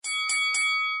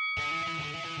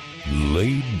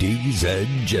Ladies and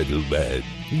gentlemen,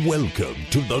 welcome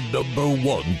to the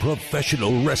 #1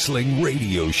 professional wrestling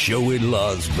radio show in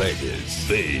Las Vegas.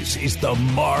 This is the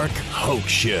Mark Hoke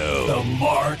Show. The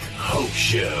Mark Hoke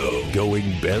Show.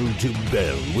 Going bell to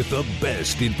bell with the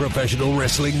best in professional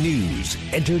wrestling news,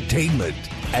 entertainment,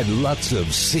 and lots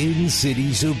of Sin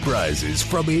City surprises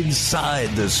from inside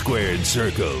the squared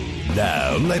circle.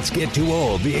 Now, let's get to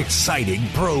all the exciting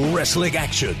pro wrestling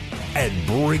action and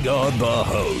bring on the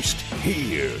host.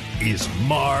 Here is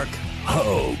Mark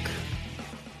Hoke.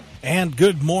 And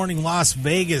good morning, Las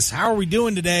Vegas. How are we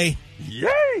doing today? Yay!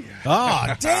 Oh,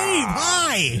 Dave,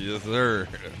 hi! Yes, sir.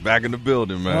 Back in the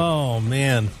building, man. Oh,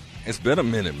 man. It's been a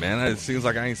minute, man. It seems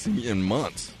like I ain't seen you in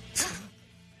months.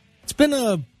 It's been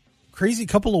a crazy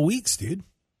couple of weeks, dude.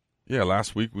 Yeah,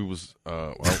 last week we was,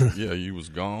 yeah, you was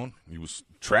gone. You was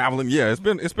traveling. Yeah,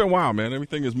 it's been wild, man.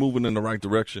 Everything is moving in the right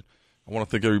direction. I want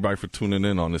to thank everybody for tuning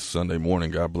in on this Sunday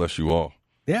morning. God bless you all.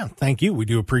 Yeah, thank you. We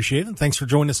do appreciate it. Thanks for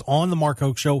joining us on the Mark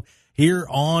Hoke Show here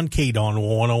on KDAWN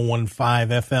 101.5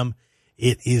 FM.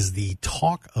 It is the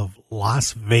talk of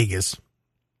Las Vegas.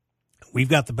 We've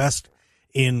got the best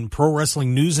in pro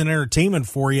wrestling news and entertainment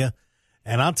for you.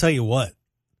 And I'll tell you what,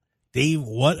 Dave,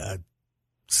 what a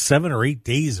 7 or 8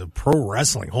 days of pro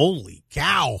wrestling. Holy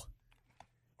cow.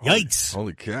 Yikes.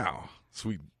 Holy cow.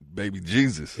 Sweet baby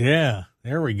Jesus. Yeah,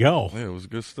 there we go. Yeah, it was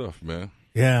good stuff, man.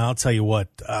 Yeah, I'll tell you what,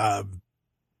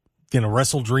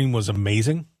 Wrestle Dream was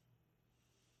amazing.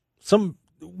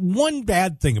 One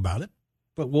bad thing about it,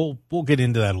 but we'll get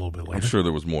into that a little bit later. I'm sure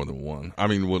there was more than one. I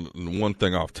mean, one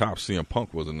thing off top, CM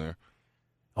Punk wasn't there.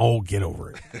 Oh, get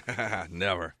over it.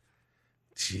 Never.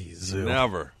 Jeez.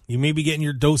 Never. You may be getting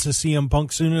your dose of CM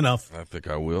Punk soon enough. I think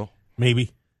I will.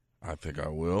 Maybe. I think I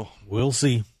will. We'll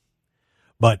see.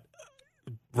 But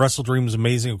Wrestle Dream was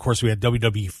amazing. Of course, we had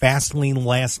WWE Fastlane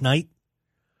last night.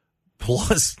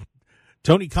 Plus,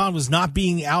 Tony Khan was not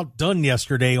being outdone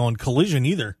yesterday on Collision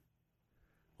either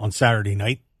on Saturday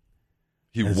night.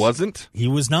 He wasn't? He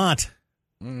was not.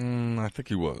 I think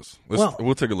he was.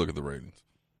 We'll take a look at the ratings.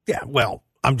 Yeah, well,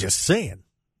 I'm just saying.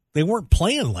 They weren't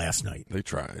playing last night. They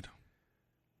tried.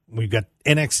 We've got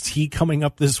NXT coming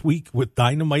up this week with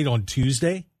Dynamite on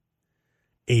Tuesday.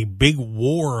 A big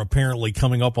war apparently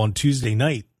coming up on Tuesday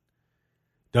night.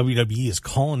 WWE is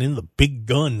calling in the big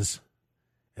guns.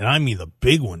 And I mean the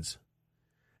big ones.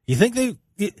 You think Dave,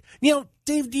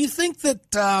 do you think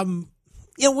that,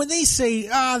 when they say,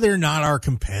 they're not our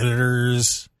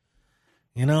competitors,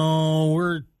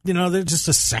 they're just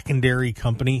a secondary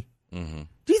company. Mm-hmm.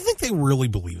 Do you think they really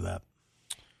believe that?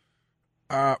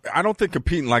 I don't think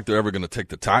competing like they're ever going to take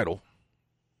the title.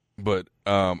 But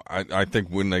I think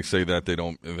when they say that,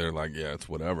 they're like, yeah, it's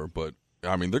whatever. But,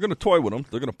 I mean, they're going to toy with them.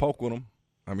 They're going to poke with them.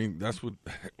 I mean,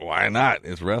 why not?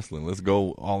 It's wrestling. Let's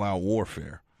go all-out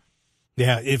warfare.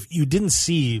 Yeah, if you didn't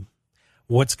see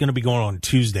what's going to be going on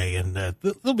Tuesday, and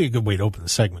there'll be a good way to open the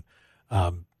segment.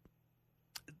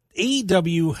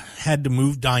 AEW had to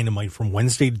move Dynamite from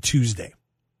Wednesday to Tuesday.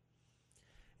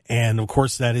 And, of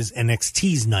course, that is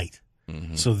NXT's night.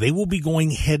 Mm-hmm. So they will be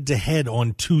going head-to-head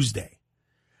on Tuesday.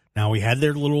 Now, we had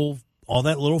all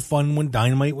that little fun when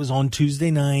Dynamite was on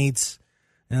Tuesday nights,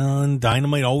 and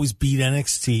Dynamite always beat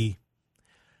NXT.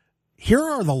 Here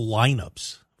are the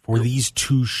lineups for these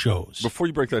two shows. Before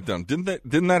you break that down, didn't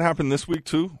that happen this week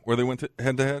too, where they went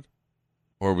head to head,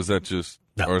 or was that just?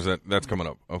 No. Or is that's coming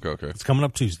up? Okay. It's coming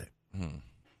up Tuesday.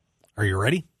 Are you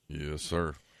ready? Yes,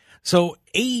 sir. So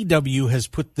AEW has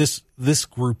put this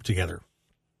group together.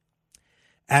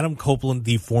 Adam Copeland,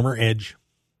 the former Edge,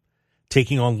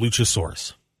 taking on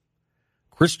Luchasaurus.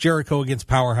 Chris Jericho against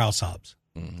Powerhouse Hobbs.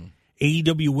 Mm-hmm.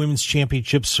 AEW Women's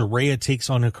Championship, Saraya takes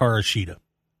on Hikaru Shida.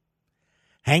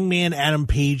 Hangman Adam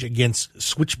Page against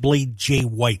Switchblade Jay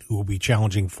White, who will be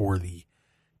challenging for the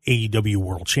AEW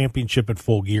World Championship at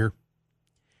Full Gear.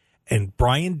 And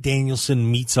Bryan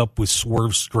Danielson meets up with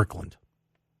Swerve Strickland.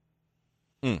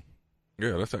 Yeah,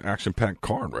 that's an action-packed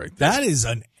card right there.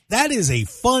 That is a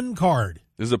fun card.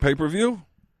 Is it a pay-per-view?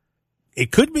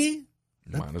 It could be.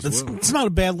 Might as well. It's not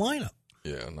a bad lineup.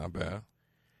 Yeah, not bad.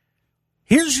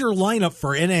 Here's your lineup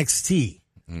for NXT.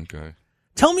 Okay.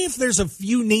 Tell me if there's a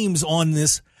few names on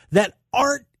this that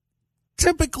aren't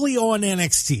typically on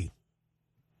NXT.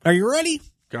 Are you ready?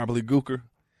 Gobbledygooker?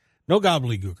 No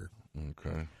gobbledygooker.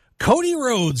 Okay. Cody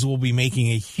Rhodes will be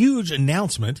making a huge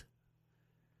announcement.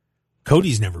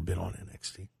 Cody's never been on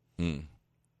NXT.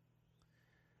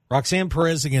 Roxanne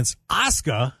Perez against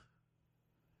Asuka.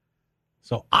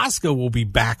 So Asuka will be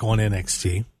back on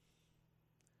NXT.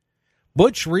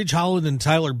 Butch, Ridge Holland, and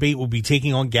Tyler Bate will be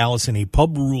taking on Gallus in a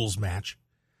Pub Rules match.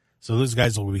 So those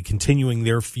guys will be continuing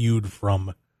their feud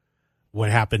from what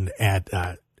happened at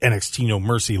NXT No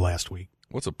Mercy last week.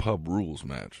 What's a pub rules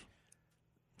match?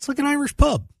 It's like an Irish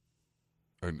pub.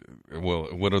 Well,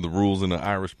 what are the rules in an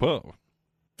Irish pub?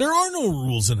 There are no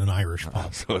rules in an Irish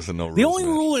pub. So it's a no rules The only match.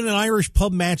 rule in an Irish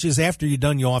pub match is after you're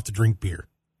done, you'll have to drink beer.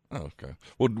 Oh, okay.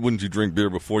 Well, wouldn't you drink beer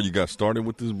before you got started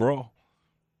with this brawl?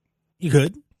 You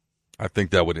could. I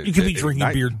think that would. You could be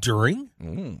drinking beer during.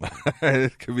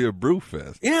 It could be a brew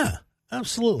fest. Yeah,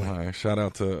 absolutely. All right, shout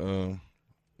out to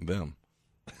them.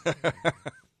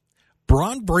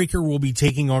 Braun Breaker will be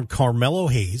taking on Carmelo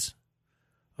Hayes.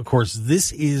 Of course,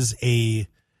 this is a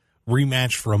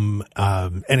rematch from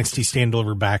NXT Stand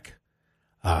Deliver back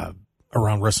around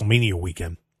WrestleMania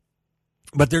weekend.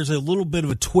 But there's a little bit of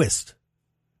a twist.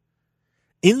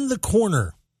 In the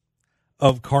corner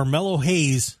of Carmelo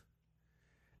Hayes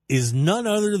is none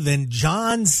other than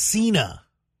John Cena.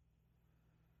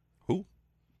 Who?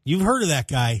 You've heard of that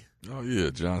guy. Oh, yeah,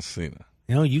 John Cena.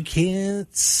 You know, you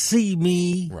can't see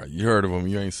me. Right, you heard of him.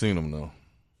 You ain't seen him, though.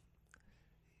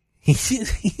 He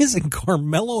is in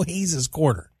Carmelo Hayes'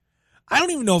 corner. I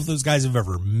don't even know if those guys have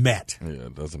ever met. Yeah,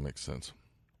 it doesn't make sense.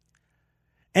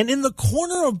 And in the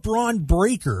corner of Braun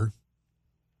Breaker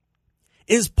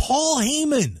is Paul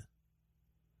Heyman,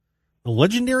 the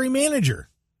legendary manager.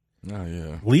 Oh,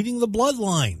 yeah. Leading the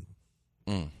bloodline.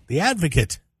 The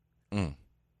advocate.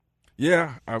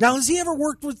 Yeah. Now, has he ever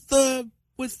worked with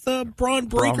Braun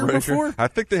Breaker before? I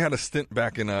think they had a stint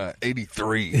back in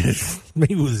 83.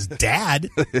 Maybe with his dad.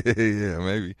 Yeah,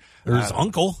 maybe. Or his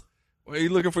uncle. Well, he's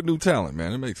looking for new talent,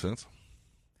 man. It makes sense.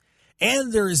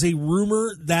 And there is a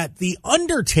rumor that The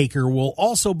Undertaker will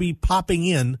also be popping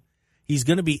in. He's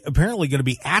apparently going to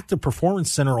be at the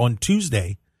Performance Center on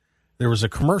Tuesday. There was a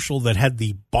commercial that had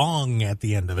the bong at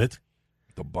the end of it.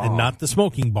 The bong? And not the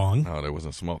smoking bong. Oh, there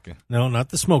wasn't smoking. No, not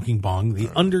the smoking bong. The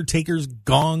Undertaker's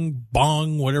gong,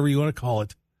 bong, whatever you want to call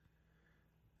it.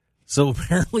 So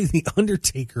apparently The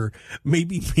Undertaker may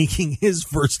be making his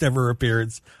first ever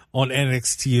appearance on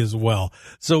NXT as well.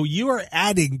 So you are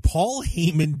adding Paul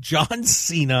Heyman, John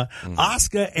Cena,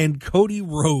 Asuka, and Cody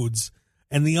Rhodes,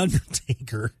 and The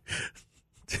Undertaker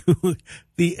to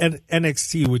the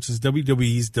NXT, which is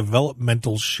WWE's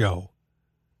developmental show.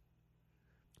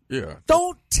 Yeah.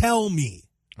 Don't tell me.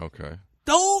 Okay.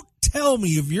 Don't tell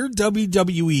me if you're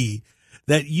WWE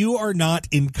that you are not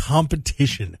in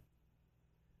competition.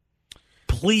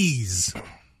 Please.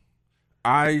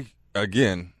 I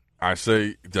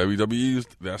say WWE,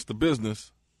 that's the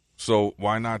business. So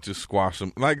why not just squash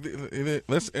them? Like,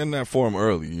 let's end that for them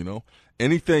early, you know?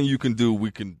 Anything you can do,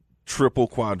 we can triple,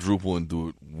 quadruple, and do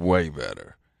it way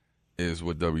better, is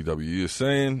what WWE is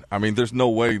saying. I mean, there's no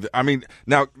way.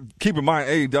 Now, keep in mind,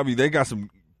 AEW, they got some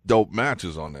dope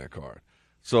matches on that card.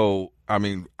 So, I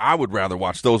mean, I would rather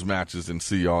watch those matches than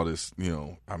see all this,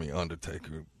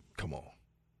 Undertaker. Come on.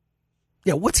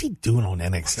 Yeah, what's he doing on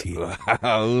NXT?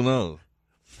 Who knows?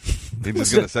 He's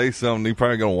just going to say something. He's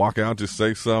probably going to walk out, just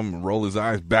say something, roll his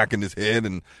eyes back in his head,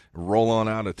 and roll on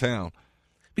out of town.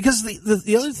 Because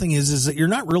the other thing is that you're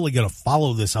not really going to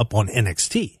follow this up on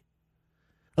NXT.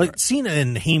 Like, right. Cena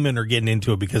and Heyman are getting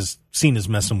into it because Cena's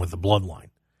messing with the bloodline.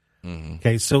 Mm-hmm.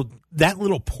 Okay, so that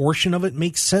little portion of it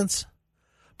makes sense.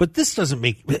 But this doesn't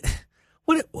make...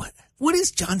 What is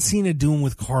John Cena doing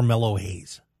with Carmelo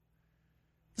Hayes?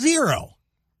 Zero.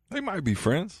 They might be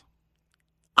friends.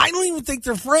 I don't even think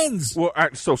they're friends. Well,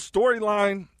 so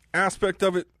storyline aspect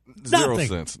of it, zero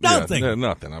sense. Nothing. Yeah,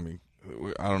 nothing. I mean,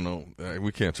 I don't know.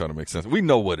 We can't try to make sense. We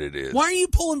know what it is. Why are you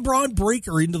pulling Braun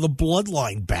Breaker into the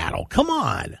bloodline battle? Come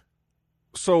on.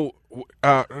 So,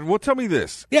 well, tell me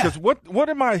this. Yeah. Because what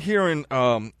am I hearing?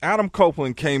 Adam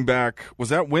Copeland came back. Was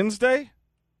that Wednesday?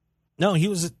 No, he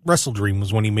was at Wrestle Dream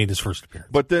was when he made his first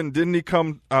appearance. But then didn't he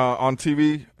come on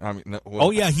TV? I mean,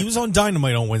 yeah, he was on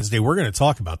Dynamite on Wednesday. We're going to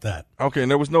talk about that. Okay,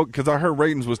 and there was no, because I heard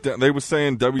ratings was down. They were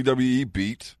saying WWE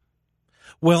beat.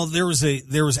 Well, there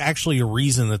was actually a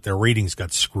reason that their ratings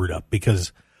got screwed up,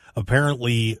 because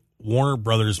apparently Warner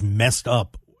Brothers messed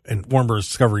up, and Warner Brothers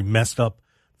Discovery messed up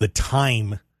the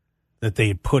time that they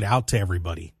had put out to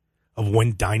everybody of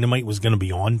when Dynamite was going to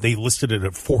be on. They listed it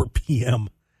at 4 p.m.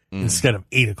 Instead of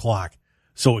 8 o'clock.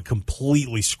 So it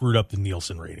completely screwed up the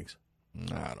Nielsen ratings.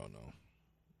 I don't know.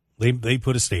 They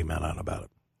put a statement out about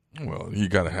it. Well, you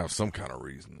got to have some kind of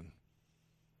reason.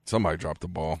 Somebody dropped the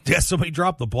ball. Yeah, somebody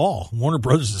dropped the ball. Warner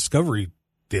Brothers Discovery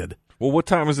did. Well, what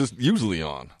time is this usually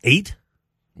on? 8?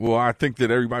 Well, I think that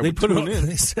everybody would tune in.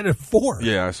 They said at 4.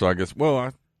 Yeah, so I guess,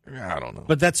 I don't know.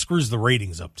 But that screws the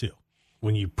ratings up, too,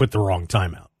 when you put the wrong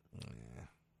time out.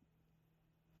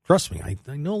 Trust me, I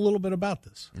know a little bit about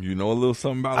this. You know a little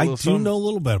something about I do know a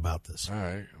little bit about this. All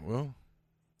right, well.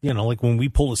 Like when we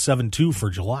pull a 7-2 for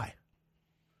July.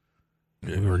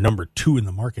 Yeah. We were number 2 in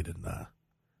the market in the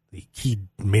key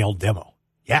male demo.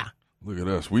 Yeah. Look at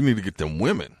us. We need to get them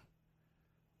women.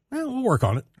 Well, we'll work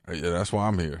on it. Yeah, that's why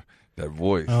I'm here. That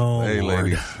voice. Oh, hey, Lord.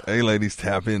 ladies. Hey, ladies,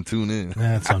 tap in, tune in.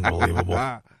 That's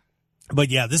unbelievable. But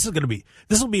yeah, this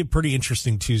will be a pretty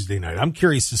interesting Tuesday night. I'm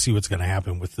curious to see what's going to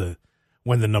happen with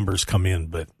when the numbers come in,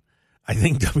 but I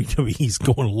think WWE's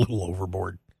going a little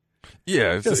overboard.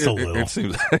 Yeah, it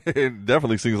seems it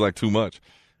definitely seems like too much.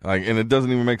 And it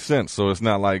doesn't even make sense. So it's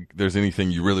not like there's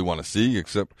anything you really want to see,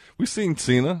 except we've seen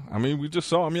Cena. I mean, we just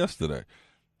saw him yesterday.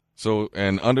 So,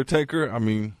 and Undertaker, I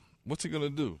mean, what's he going to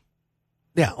do?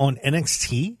 Yeah, on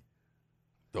NXT?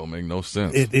 Don't make no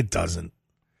sense. It doesn't.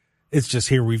 It's just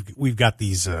here we've got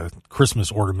these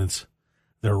Christmas ornaments.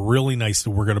 They're really nice that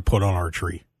we're going to put on our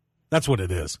tree. That's what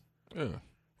it is. Yeah.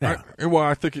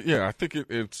 I think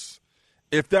it's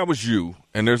if that was you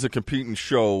and there's a competing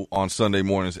show on Sunday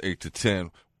mornings 8 to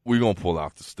 10, we're going to pull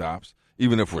out the stops,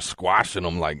 even if we're squashing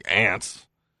them like ants,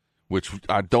 which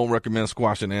I don't recommend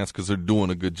squashing ants because they're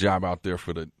doing a good job out there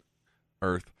for the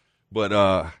earth. But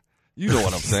you know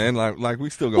what I'm saying? Like we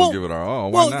still going to give it our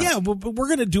all. Why not? Yeah, but we're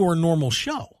going to do our normal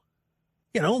show.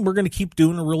 You know, we're going to keep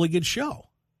doing a really good show.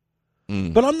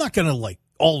 But I'm not going to,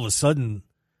 all of a sudden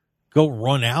go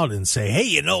run out and say, hey,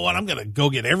 you know what? I'm going to go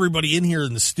get everybody in here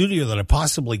in the studio that I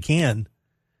possibly can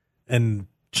and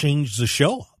change the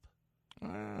show up.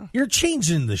 You're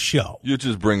changing the show. You're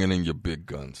just bringing in your big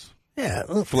guns. Yeah.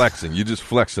 Flexing. You're just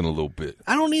flexing a little bit.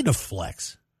 I don't need to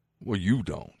flex. Well, you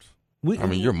don't.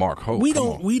 You're Mark Hoke. We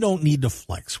don't need to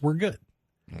flex. We're good.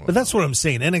 Well, but that's what I'm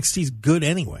saying. NXT's good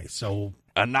anyway, so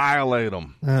annihilate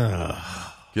them.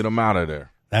 Get them out of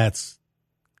there.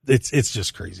 It's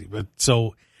just crazy. But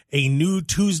so a new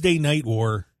Tuesday Night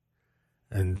War,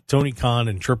 and Tony Khan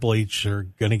and Triple H are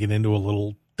going to get into a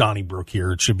little Donnybrook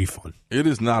here. It should be fun. It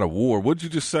is not a war. What'd you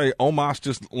just say? Omos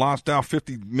just launched out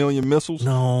 50 million missiles?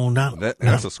 No,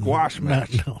 that's a squash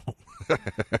match. No.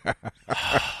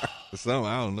 So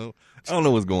I don't know. I don't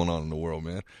know what's going on in the world,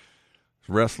 man.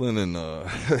 Wrestling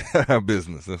and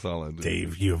business. That's all I do.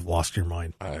 Dave, you have lost your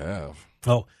mind. I have.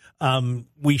 Oh,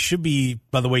 we should be,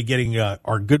 by the way, getting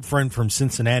our good friend from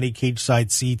Cincinnati, Cage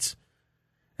Side Seats,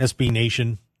 SB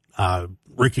Nation.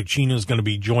 Rick Ucchino is going to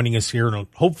be joining us here,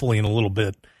 hopefully in a little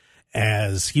bit,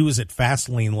 as he was at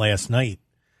Fastlane last night,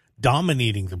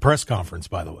 dominating the press conference,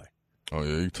 by the way. Oh,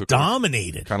 yeah, he took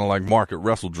dominated. Kind of like Mark at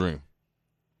Wrestle Dream.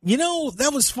 You know,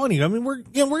 that was funny. I mean, we're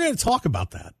going to talk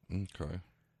about that. Okay.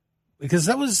 Because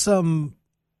that was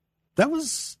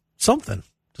something,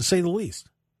 to say the least.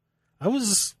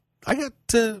 I got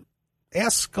to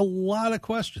ask a lot of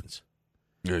questions.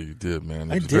 Yeah, you did,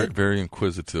 man. I did. Very, very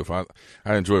inquisitive. I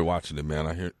enjoy watching it, man.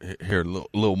 I hear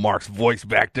little Mark's voice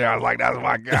back there. I was like, that's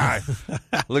my guy.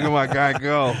 Look at my guy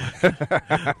go.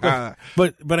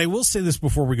 But I will say this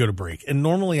before we go to break. And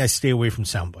normally I stay away from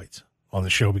sound bites on the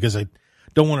show because I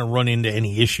don't want to run into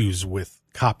any issues with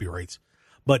copyrights.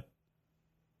 But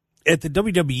at the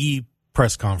WWE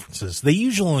press conferences, they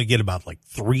usually only get about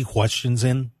 3 questions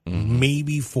in,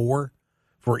 maybe 4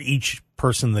 for each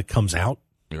person that comes out.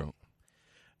 Yeah.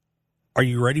 Are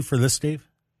you ready for this, Dave?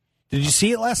 Did you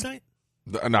see it last night?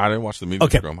 No, I didn't watch the media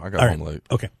scrum. I got home late.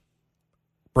 Okay.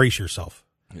 Brace yourself.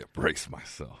 Yeah, brace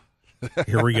myself.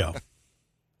 Here we go.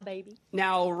 Baby.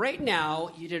 Now, right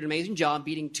now, you did an amazing job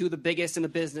beating 2 of the biggest in the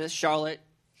business, Charlotte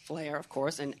Flair, of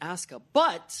course, and Asuka.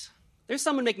 But there's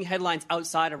someone making headlines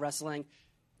outside of wrestling,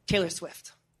 Taylor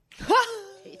Swift.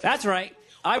 That's right.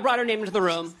 I brought her name into the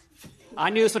room. I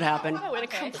knew this would happen. Oh, and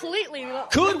completely.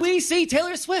 Could we see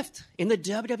Taylor Swift in the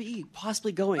WWE,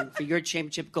 possibly going for your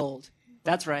championship gold?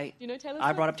 That's right. You know Taylor Swift?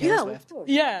 I brought up Taylor Swift.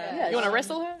 Yeah. You want to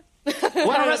wrestle her?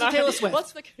 Want to wrestle Taylor Swift?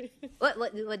 What's the...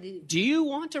 What Do you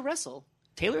want to wrestle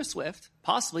Taylor Swift,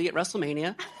 possibly at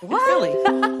WrestleMania in What?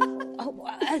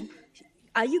 Philly?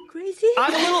 Are you crazy?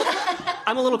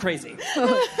 I'm a little crazy.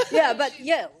 Yeah, but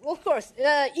yeah, of course.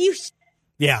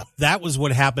 Yeah, that was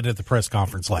what happened at the press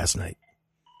conference last night.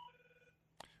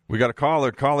 We got a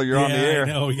caller. Caller, you're on the air.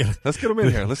 Let's get him in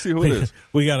here. Let's see who it is.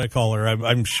 We got a caller.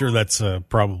 I'm sure that's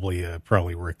probably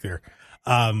Rick there.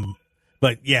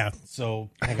 But yeah, so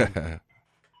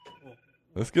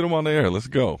let's get him on the air. Let's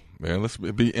go, man. Let's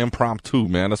be impromptu,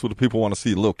 man. That's what the people want to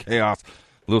see. A little chaos,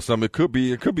 a little something.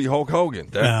 It could be Hulk Hogan.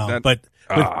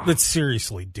 But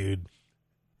seriously, dude.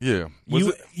 Yeah.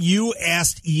 You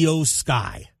asked Iyo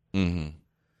Sky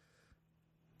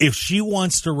if she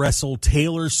wants to wrestle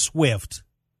Taylor Swift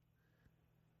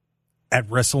at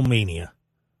WrestleMania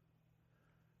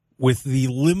with the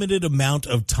limited amount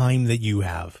of time that you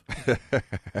have.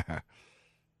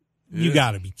 You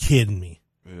got to be kidding me.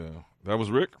 Yeah. That was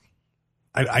Rick?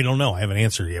 I don't know. I haven't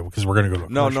answered yet because we're going to go to a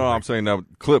No, commercial break. I'm saying that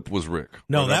clip was Rick.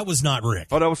 No, that was not Rick.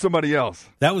 Oh, that was somebody else.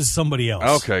 That was somebody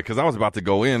else. Okay, because I was about to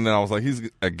go in, and I was like, he's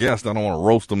a guest. I don't want to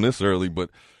roast him this early,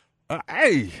 but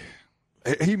hey,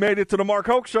 he made it to the Mark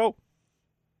Hoke show.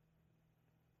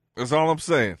 That's all I'm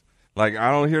saying. Like,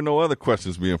 I don't hear no other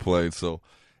questions being played, so,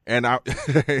 and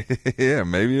yeah,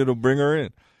 maybe it'll bring her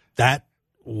in. That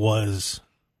was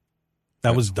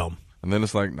dumb. And then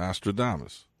it's like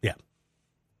Nostradamus. Yeah.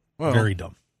 Well, very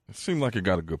dumb. It seemed like it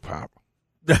got a good pop.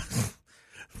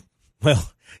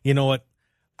 Well, you know what?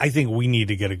 I think we need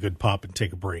to get a good pop and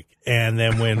take a break. And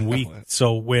then when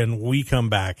we come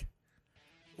back,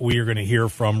 we are going to hear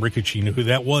from Rick Ucchino, who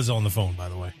that was on the phone, by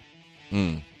the way.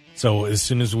 Mm. So as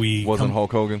soon as we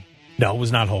Hulk Hogan? No, it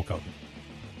was not Hulk Hogan.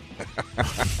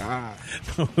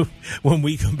 When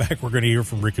we come back, we're going to hear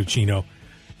from Rick Ucchino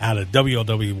out of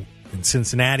WLW in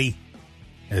Cincinnati,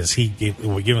 as he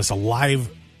will give us a live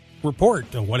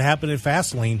report of what happened at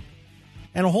Fastlane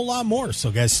and a whole lot more.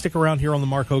 So, guys, stick around here on the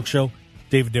Mark Hoke Show.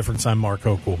 David Difference, I'm Mark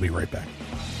Hoke. We'll be right back.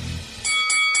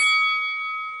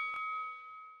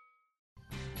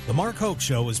 The Mark Hoke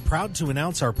Show is proud to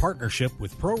announce our partnership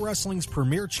with pro wrestling's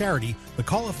premier charity, the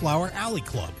Cauliflower Alley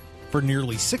Club. For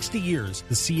nearly 60 years,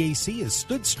 the CAC has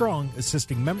stood strong,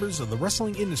 assisting members of the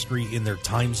wrestling industry in their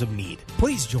times of need.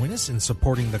 Please join us in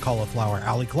supporting the Cauliflower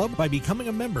Alley Club by becoming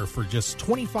a member for just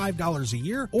 $25 a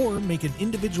year or make an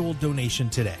individual donation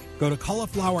today. Go to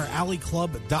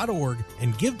caulifloweralleyclub.org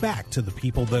and give back to the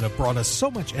people that have brought us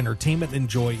so much entertainment and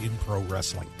joy in pro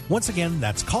wrestling. Once again,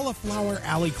 that's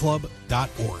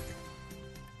caulifloweralleyclub.org.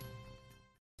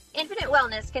 Infinite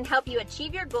Wellness can help you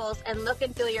achieve your goals and look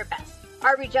and feel your best.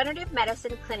 Our regenerative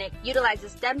medicine clinic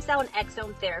utilizes stem cell and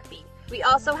exome therapy. We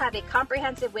also have a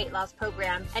comprehensive weight loss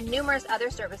program and numerous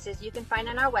other services you can find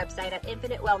on our website at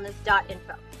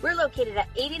infinitewellness.info. We're located at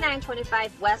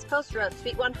 8925 West Coast Road,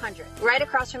 Suite 100, right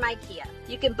across from IKEA.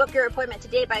 You can book your appointment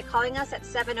today by calling us at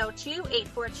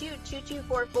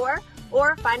 702-842-2244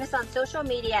 or find us on social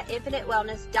media at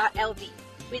infinitewellness.lv.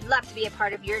 We'd love to be a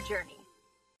part of your journey.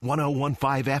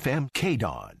 1015 FM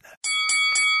KDAWN.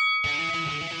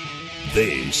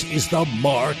 This is the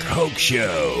Mark Hoke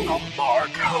Show. The Mark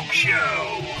Hoke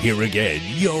Show. Here again,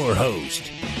 your host,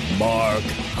 Mark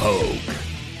Hoke.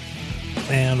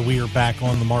 And we are back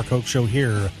on the Mark Hoke Show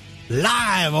here,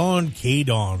 live on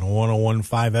KDAWN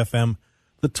 1015 FM,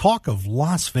 the talk of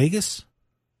Las Vegas.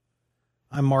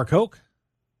 I'm Mark Hoke.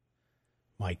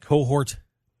 My cohort,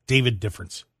 David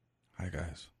Difference. Hi,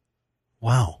 guys.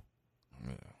 Wow.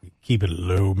 Yeah. Keep it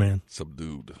low, man.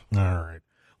 Subdued. All right.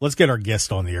 Let's get our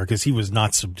guest on the air because he was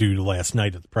not subdued last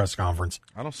night at the press conference.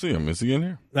 I don't see him. Is he in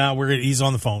here? No, he's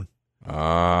on the phone. He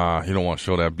don't want to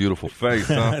show that beautiful face,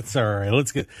 huh? That's all right.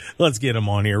 Let's get him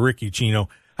on here. Rick Ucchino.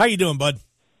 How you doing, bud?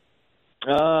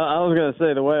 I was going to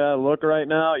say, the way I look right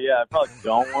now, I probably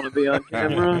don't want to be on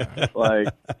camera. Like,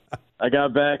 I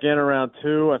got back in around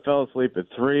 2. I fell asleep at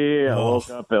 3. I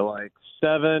woke up at,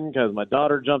 7 because my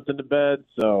daughter jumped into bed.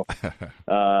 So,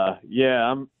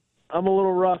 I'm a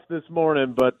little rough this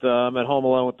morning, but I'm at home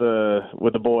alone with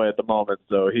the boy at the moment.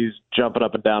 So he's jumping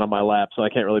up and down on my lap, so I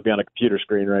can't really be on a computer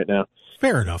screen right now.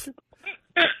 Fair enough.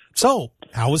 So,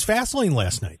 how was Fastlane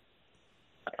last night?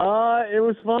 It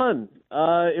was fun.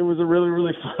 It was a really,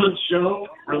 really fun show.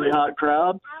 Really hot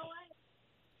crowd.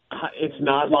 It's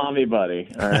not mommy, buddy.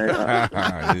 All right.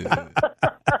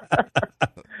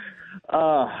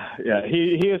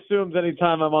 He assumes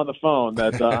anytime I'm on the phone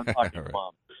that I'm talking to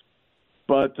mom.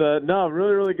 But no,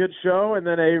 really, really good show, and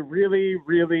then a really,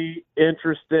 really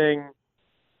interesting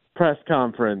press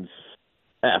conference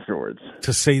afterwards.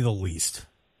 To say the least.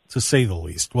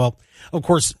 Well, of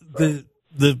course, the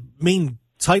main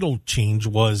title change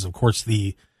was, of course,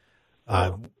 the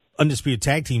Undisputed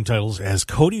Tag Team titles, as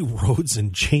Cody Rhodes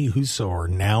and Jey Uso are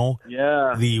now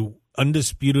the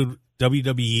Undisputed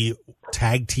WWE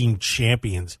Tag Team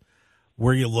Champions.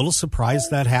 Were you a little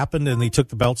surprised that happened and they took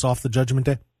the belts off the Judgment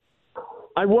Day?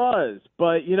 I was,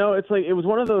 but it's like it was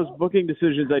one of those booking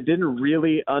decisions I didn't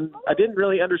really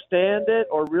understand it,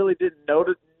 or really didn't know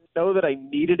that I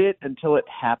needed it until it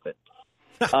happened.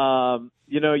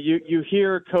 You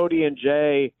hear Cody and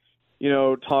Jey,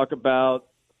 talk about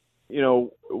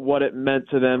what it meant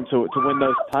to them to win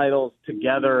those titles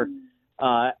together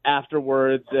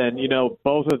afterwards, and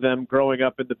both of them growing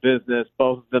up in the business,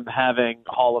 both of them having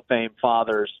Hall of Fame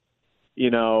fathers.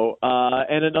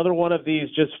 And another one of these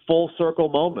just full circle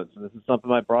moments. And this is something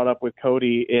I brought up with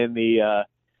Cody in the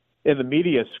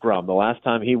media scrum. The last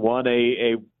time he won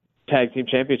a tag team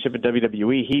championship in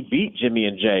WWE, he beat Jimmy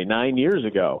and Jay 9 years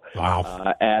ago.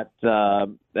 Wow. At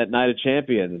Night of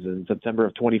Champions in September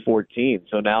of 2014.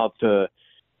 So now to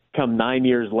come 9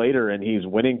 years later and he's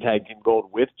winning tag team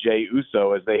gold with Jey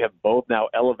Uso, as they have both now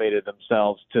elevated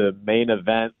themselves to main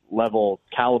event level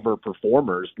caliber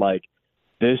performers. Like,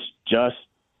 this just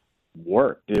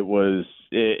worked.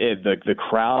 The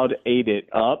crowd ate it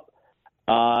up.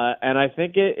 And I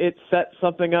think it set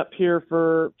something up here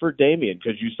for Damian,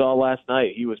 because you saw last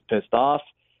night he was pissed off.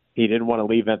 He didn't want to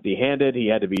leave empty-handed. He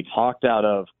had to be talked out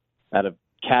of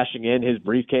cashing in his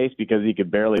briefcase because he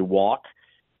could barely walk.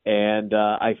 And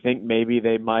I think maybe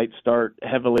they might start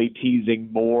heavily teasing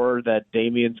more that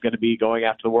Damian's going to be going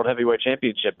after the World Heavyweight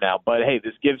Championship now. But, hey,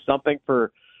 this gives something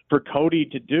for Cody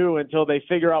to do until they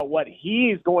figure out what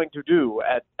he's going to do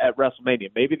at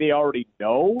WrestleMania. Maybe they already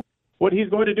know what he's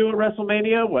going to do at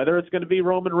WrestleMania, whether it's going to be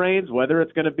Roman Reigns, whether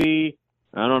it's going to be,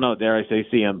 I don't know, dare I say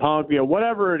CM Punk,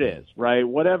 whatever it is, right?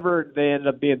 Whatever they end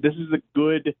up being, this is a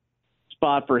good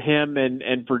spot for him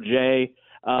and for Jey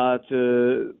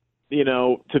to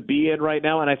be in right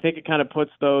now. And I think it kind of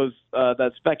puts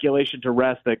that speculation to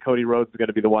rest that Cody Rhodes is going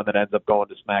to be the one that ends up going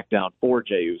to SmackDown for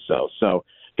Jey Uso. So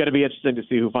going to be interesting to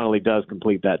see who finally does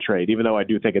complete that trade, even though I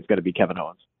do think it's going to be Kevin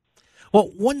Owens.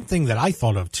 Well, one thing that I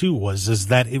thought of too is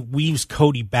that it weaves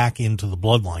Cody back into the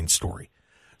Bloodline story.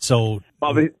 So,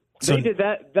 they did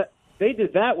that. They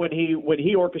did that when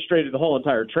he orchestrated the whole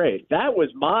entire trade. That was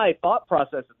my thought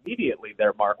process immediately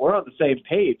there, Mark. We're on the same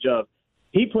page of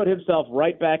he put himself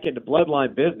right back into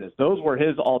Bloodline business. Those were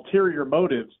his ulterior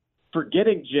motives for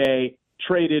getting Jey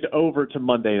traded over to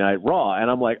Monday Night Raw. And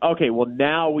I'm like, okay, well,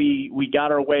 now we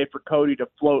got our way for Cody to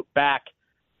float back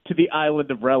to the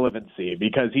island of relevancy,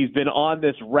 because he's been on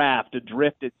this raft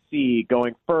adrift at sea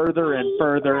going further and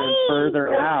further and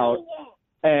further out.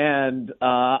 And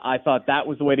I thought that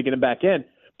was the way to get him back in.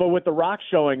 But with The Rock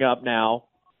showing up now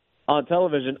on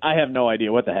television, I have no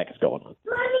idea what the heck is going on.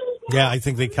 Yeah, I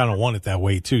think they kind of want it that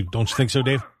way, too. Don't you think so,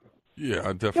 Dave? Yeah,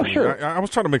 I definitely. Yeah, sure. I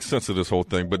was trying to make sense of this whole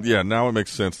thing, but yeah, now it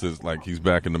makes sense that like he's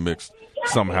back in the mix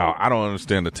somehow. I don't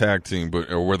understand the tag team,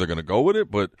 or where they're going to go with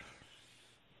it, but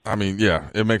I mean, yeah,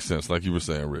 it makes sense. Like you were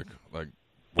saying, Rick, like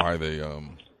why they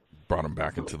brought him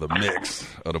back into the mix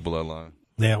of the Bloodline.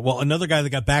 Yeah, well, another guy that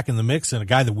got back in the mix, and a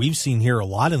guy that we've seen here a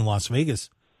lot in Las Vegas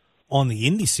on the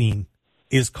indie scene,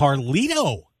 is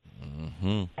Carlito.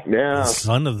 Mm-hmm. Yeah,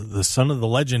 the son of the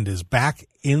legend is back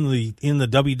in the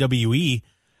WWE.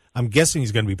 I'm guessing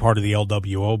he's going to be part of the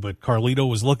LWO, but Carlito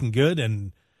was looking good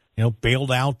and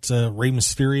bailed out Rey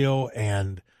Mysterio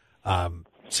and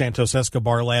Santos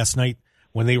Escobar last night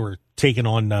when they were taking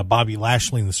on Bobby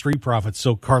Lashley and the Street Profits.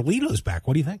 So Carlito's back.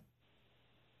 What do you think?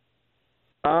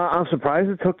 I'm surprised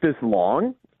it took this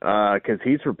long, because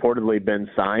he's reportedly been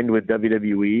signed with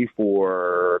WWE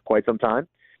for quite some time.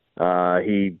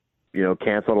 He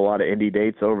canceled a lot of indie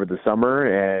dates over the summer,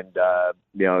 and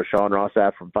Sean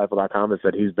Rossap from Fightful.com has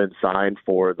said he's been signed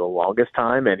for the longest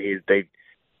time, and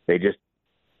they just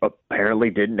apparently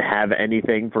didn't have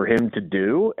anything for him to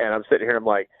do. And I'm sitting here, I'm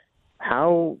like,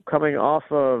 how, coming off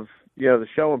of the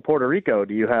show in Puerto Rico,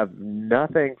 do you have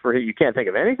nothing for him? You can't think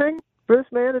of anything for this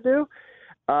man to do?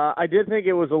 I did think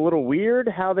it was a little weird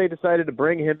how they decided to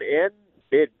bring him in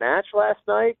mid-match last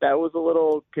night. That was a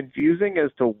little confusing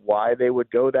as to why they would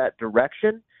go that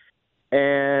direction.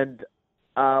 And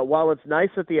while it's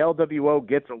nice that the LWO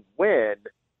gets a win,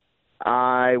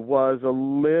 I was a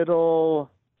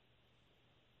little,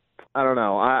 I don't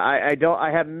know.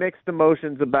 I have mixed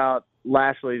emotions about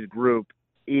Lashley's group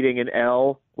eating an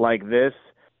L like this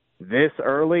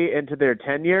early into their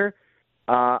tenure.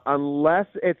 Unless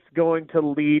it's going to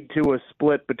lead to a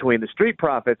split between the Street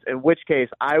Profits, in which case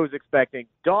I was expecting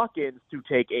Dawkins to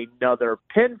take another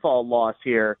pinfall loss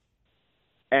here,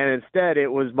 and instead it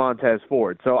was Montez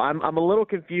Ford. So I'm a little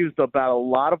confused about a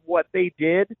lot of what they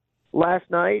did last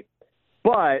night.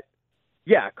 But,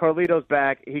 yeah, Carlito's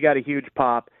back. He got a huge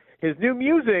pop. His new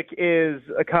music is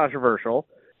controversial,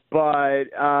 but,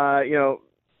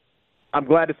 I'm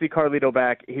glad to see Carlito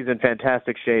back. He's in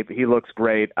fantastic shape. He looks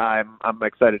great. I'm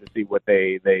excited to see what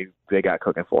they got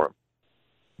cooking for him.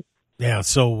 Yeah,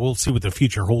 so we'll see what the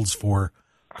future holds for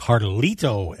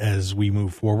Carlito as we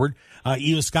move forward.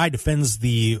 Iyo Sky defends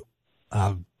the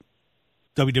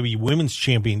WWE Women's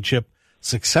Championship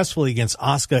successfully against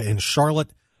Asuka and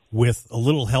Charlotte with a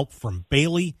little help from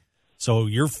Bayley. So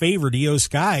your favorite, Iyo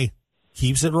Sky,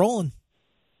 keeps it rolling.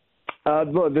 I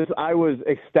was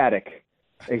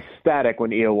ecstatic when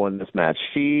Iyo won this match.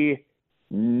 She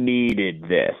needed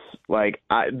this.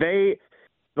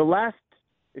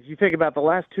 If you think about the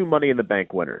last two Money in the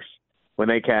Bank winners, when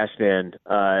they cashed in,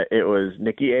 it was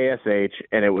Nikki ASH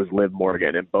and it was Liv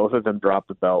Morgan, and both of them dropped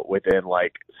the belt within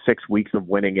 6 weeks of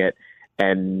winning it.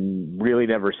 and really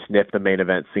never sniffed the main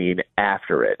event scene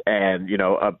after it. And,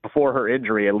 before her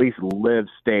injury, at least Liv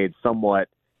stayed somewhat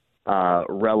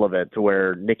relevant to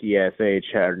where Nikki S.H.,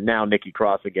 or now Nikki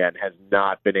Cross again, has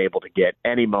not been able to get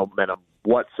any momentum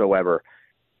whatsoever,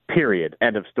 period,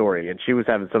 end of story. And she was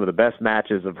having some of the best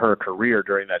matches of her career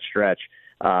during that stretch,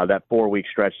 that 4-week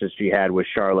stretch that she had with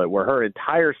Charlotte, where her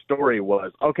entire story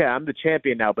was, okay, I'm the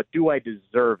champion now, but do I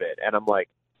deserve it? And I'm like,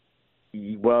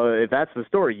 well, if that's the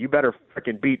story, you better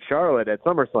freaking beat Charlotte at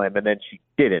SummerSlam, and then she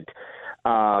didn't.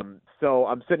 So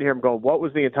I'm sitting here, I'm going, what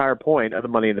was the entire point of the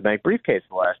Money in the Bank briefcase in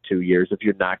the last 2 years if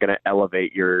you're not going to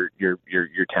elevate your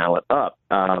talent up?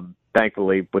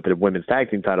 Thankfully, with the women's tag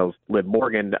team titles, Liv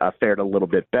Morgan fared a little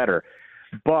bit better.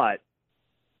 But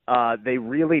they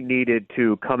really needed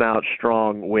to come out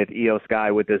strong with Iyo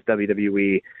Sky with this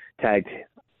WWE tag.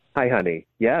 Hi, honey.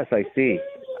 Yes, I see.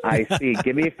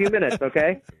 Give me a few minutes,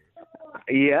 okay?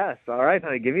 Yes. All right,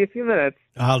 honey. Give me a few minutes.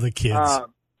 Oh, the kids.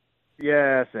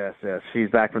 Yes. She's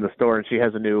back from the store, and she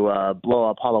has a new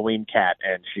blow-up Halloween cat,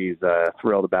 and she's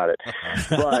thrilled about it.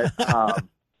 But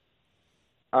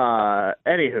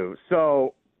anywho,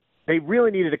 so they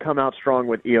really needed to come out strong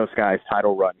with Iyo Sky's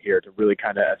title run here to really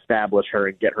kind of establish her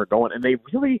and get her going. And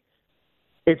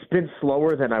it's been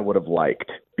slower than I would have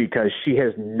liked because she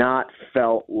has not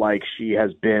felt like she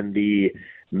has been the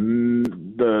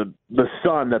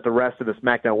sun that the rest of the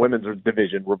SmackDown Women's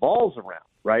division revolves around,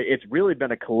 right? It's really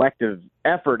been a collective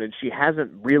effort, and she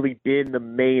hasn't really been the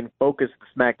main focus of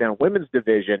the SmackDown Women's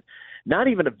division, not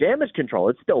even of Damage Control.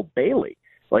 It's still Bayley.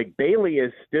 Like, Bayley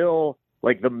is still,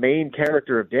 like, the main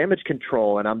character of Damage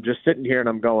Control, and I'm just sitting here and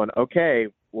I'm going, okay,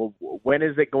 well, when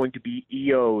is it going to be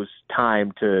Iyo's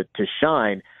time to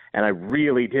shine? And I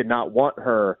really did not want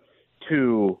her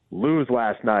to lose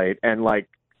last night and, like,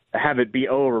 have it be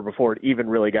over before it even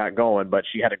really got going. But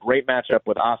she had a great matchup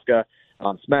with Asuka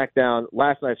on SmackDown.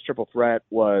 Last night's triple threat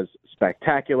was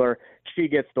spectacular. She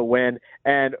gets the win.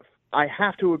 And I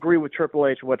have to agree with Triple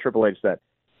H and what Triple H said.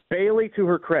 Bayley, to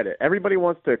her credit, everybody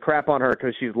wants to crap on her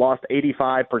because she's lost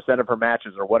 85% of her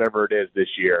matches or whatever it is this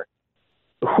year.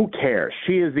 Who cares?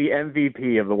 She is the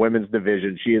MVP of the women's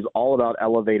division. She is all about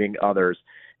elevating others.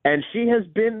 And she has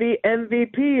been the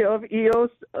MVP of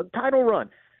Iyo's title run.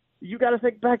 You got to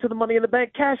think back to the Money in the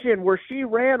Bank cash-in where she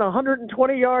ran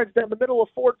 120 yards down the middle of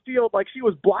Ford Field like she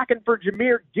was blocking for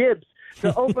Jameer Gibbs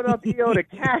to open up Iyo to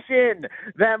cash in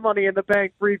that Money in the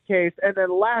Bank briefcase. And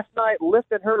then last night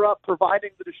lifted her up,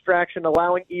 providing the distraction,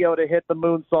 allowing Iyo to hit the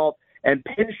moonsault and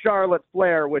pin Charlotte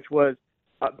Flair, which was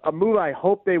a move I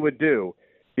hope they would do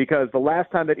because the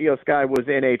last time that Iyo Sky was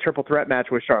in a triple threat match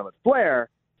with Charlotte Flair,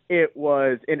 it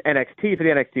was in NXT for the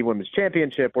NXT Women's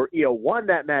Championship where Iyo won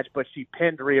that match, but she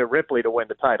pinned Rhea Ripley to win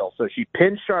the title. So she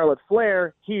pinned Charlotte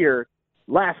Flair here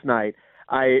last night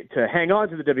to hang on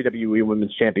to the WWE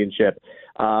Women's Championship.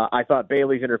 I thought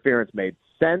Bayley's interference made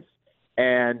sense,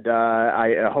 and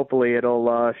hopefully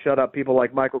it'll shut up people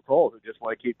like Michael Cole who just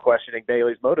want to keep questioning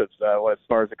Bayley's motives as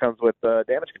far as it comes with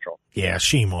Damage Control. Yeah,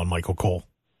 shame on Michael Cole.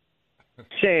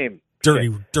 Shame. Dirty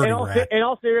rat. In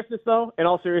all seriousness,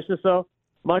 though,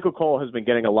 Michael Cole has been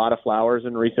getting a lot of flowers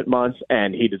in recent months,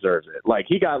 and he deserves it. Like,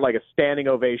 he got like a standing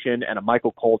ovation and a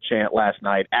Michael Cole chant last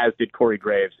night, as did Corey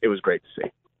Graves. It was great to see.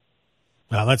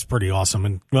 Wow, that's pretty awesome.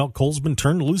 And, well, Cole's been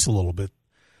turned loose a little bit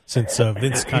since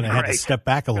Vince kind of had to step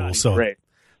back a little. So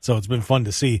it's been fun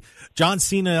to see. John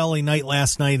Cena, LA Knight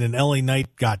last night, and LA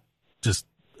Knight got just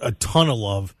a ton of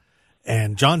love.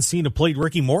 And John Cena played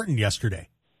Ricky Morton yesterday,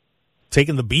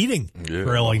 taking the beating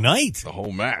for LA Knight. The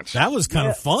whole match. That was kind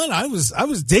of fun. I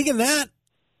was digging that.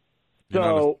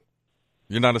 So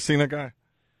you're not a Cena guy?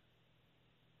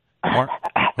 Mark?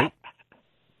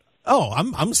 Oh,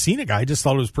 I'm a Cena guy. I just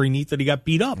thought it was pretty neat that he got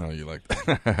beat up. Oh, you like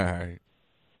that.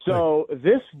 So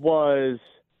this was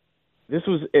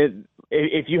it.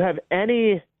 If you have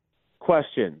any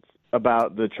questions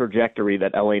about the trajectory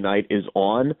that LA Knight is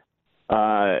on,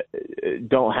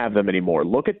 don't have them anymore.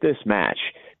 Look at this match.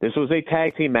 This was a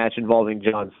tag team match involving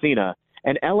John Cena,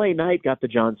 and LA Knight got the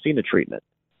John Cena treatment.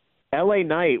 LA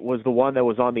Knight was the one that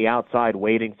was on the outside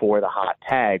waiting for the hot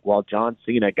tag while John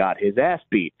Cena got his ass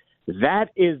beat. That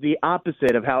is the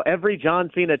opposite of how every John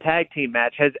Cena tag team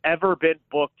match has ever been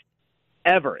booked,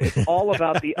 ever. It's all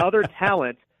about the other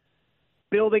talent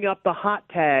building up the hot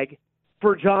tag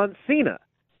for John Cena.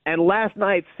 And last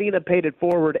night, Cena paid it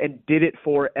forward and did it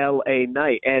for LA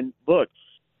Knight. And look,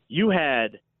 you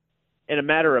had, in a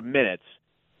matter of minutes,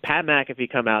 Pat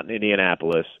McAfee come out in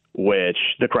Indianapolis, which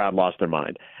the crowd lost their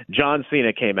mind. John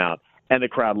Cena came out, and the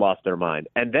crowd lost their mind.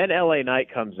 And then LA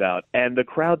Knight comes out, and the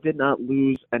crowd did not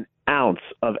lose an ounce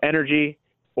of energy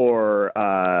or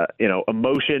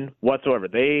emotion whatsoever.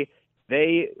 They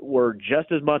they were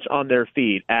just as much on their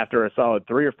feet after a solid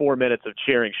 3 or 4 minutes of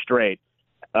cheering straight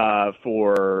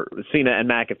for Cena and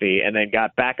McAfee, and then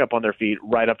got back up on their feet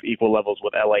right up to equal levels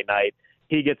with LA Knight.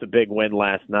 He gets a big win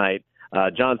last night.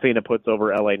 John Cena puts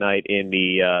over LA Knight in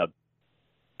the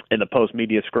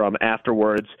post-media scrum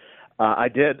afterwards. I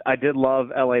did love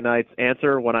LA Knight's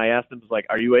answer when I asked him, like,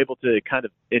 are you able to kind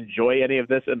of enjoy any of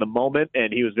this in the moment?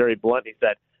 And he was very blunt. He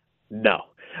said, no,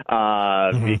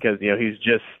 because, he's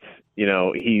just,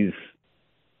 he's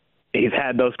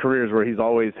had those careers where he's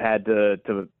always had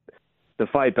to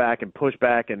fight back and push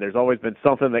back, and there's always been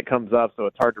something that comes up, so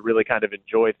it's hard to really kind of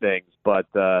enjoy things. But,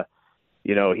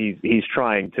 he's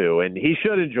trying to, and he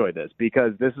should enjoy this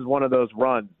because this is one of those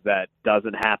runs that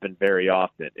doesn't happen very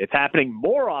often. It's happening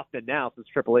more often now since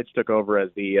Triple H took over as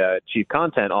the chief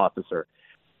content officer.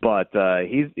 But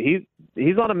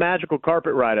he's on a magical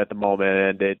carpet ride at the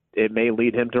moment, and it may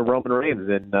lead him to Roman Reigns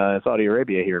in Saudi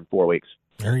Arabia here in 4 weeks.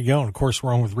 There you go. And, of course,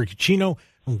 we're on with Rick Ucchino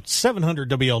from 700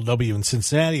 WLW in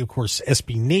Cincinnati. Of course,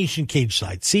 SB Nation, Cage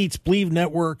Side Seats, Believe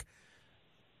Network.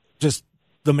 Just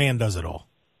the man does it all.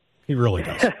 He really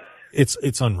does.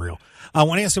 It's unreal. I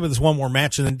want to ask you about this one more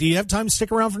match, and then do you have time to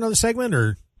stick around for another segment?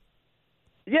 Or?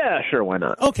 Yeah, sure, why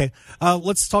not? Okay.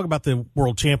 Let's talk about the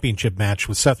World Championship match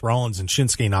with Seth Rollins and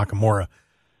Shinsuke Nakamura.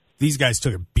 These guys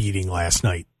took a beating last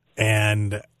night.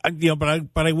 And,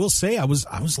 but I will say I was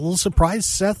a little surprised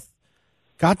Seth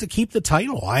got to keep the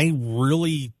title. I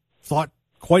really thought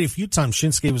quite a few times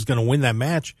Shinsuke was going to win that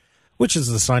match, which is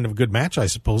a sign of a good match, I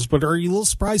suppose. But are you a little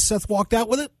surprised Seth walked out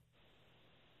with it?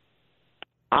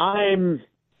 I'm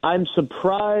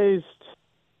surprised.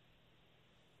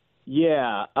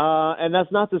 Yeah, and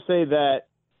that's not to say that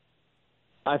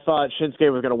I thought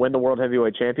Shinsuke was going to win the World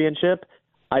Heavyweight Championship.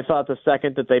 I thought the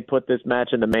second that they put this match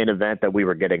in the main event that we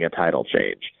were getting a title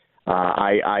change.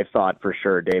 I thought for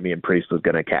sure Damian Priest was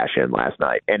going to cash in last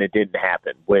night, and it didn't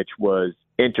happen, which was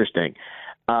interesting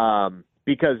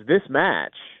because this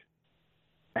match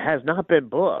has not been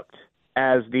booked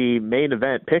as the main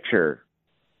event picture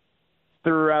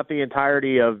throughout the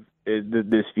entirety of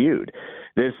this feud.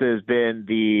 This has been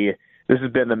the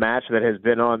match that has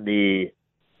been on the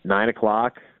 9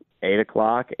 o'clock, 8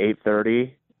 o'clock,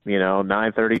 8:30,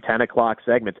 9:30, 10 o'clock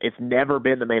segments. It's never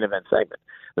been the main event segment.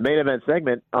 The main event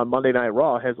segment on Monday Night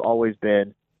Raw has always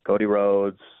been Cody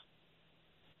Rhodes,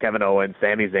 Kevin Owens,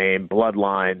 Sami Zayn,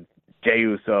 Bloodline, Jey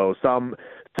Uso, some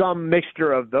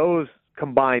mixture of those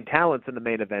combined talents in the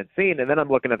main event scene. And then I'm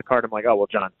looking at the card. I'm like, oh, well,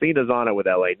 John Cena's on it with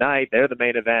LA Knight. They're the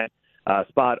main event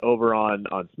spot over on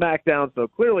SmackDown. So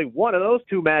clearly one of those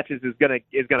two matches is gonna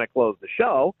close the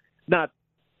show. Not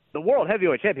the World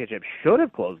Heavyweight Championship should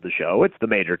have closed the show. It's the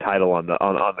major title on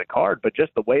the card, but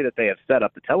just the way that they have set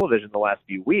up the television the last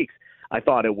few weeks, I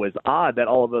thought it was odd that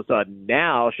all of a sudden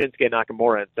now Shinsuke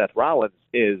Nakamura and Seth Rollins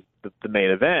is the main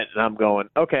event. And I'm going,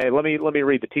 okay, let me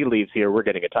read the tea leaves here. We're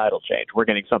getting a title change. We're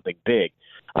getting something big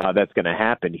that's going to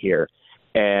happen here.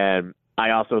 And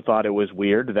I also thought it was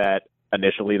weird that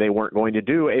initially they weren't going to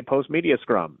do a post-media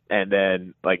scrum. And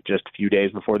then, like, just a few days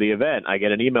before the event, I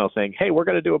get an email saying, hey, we're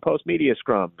going to do a post-media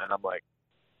scrum. And I'm like,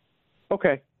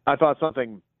 okay. I thought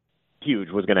something huge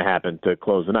was going to happen to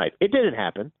close the night. It didn't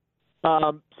happen.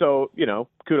 So,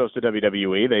 kudos to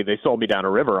WWE. They sold me down a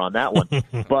river on that one.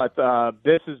 But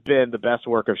this has been the best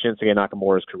work of Shinsuke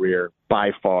Nakamura's career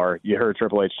by far. You heard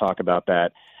Triple H talk about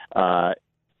that. I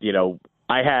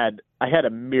had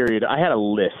a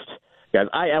list. Guys,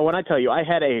 when I tell you, I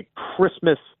had a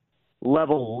Christmas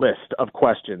level list of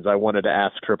questions I wanted to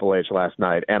ask Triple H last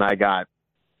night, and I got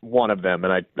one of them,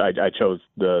 and I chose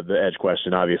the Edge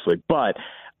question, obviously. But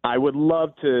I would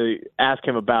love to ask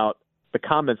him about the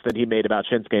comments that he made about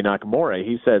Shinsuke Nakamura.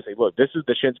 He says, hey, look, this is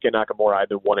the Shinsuke Nakamura I've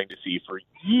been wanting to see for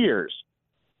years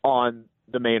on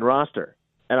the main roster.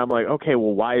 And I'm like, okay,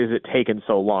 well, why is it taking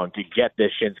so long to get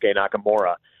this Shinsuke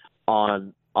Nakamura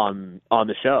on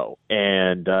the show?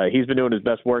 And he's been doing his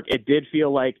best work. It did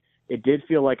feel like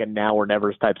a now or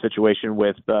never type situation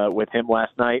with him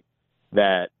last night,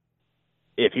 that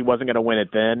if he wasn't going to win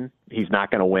it then, he's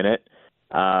not going to win it.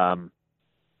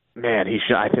 Man,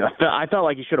 I felt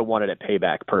like he should have won it at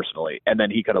Payback personally, and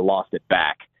then he could have lost it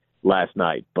back last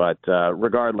night. But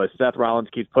regardless, Seth Rollins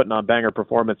keeps putting on banger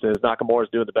performances. Nakamura's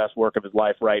doing the best work of his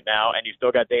life right now, and you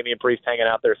still got Damian Priest hanging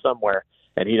out there somewhere,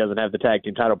 and he doesn't have the tag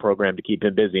team title program to keep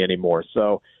him busy anymore.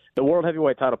 So the World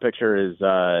Heavyweight title picture is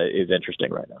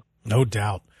interesting right now. No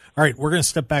doubt. All right, we're going to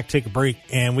step back, take a break,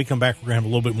 and we come back. We're going to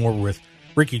have a little bit more with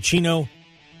Rick Ucchino.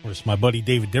 Of course, my buddy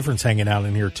David Difference hanging out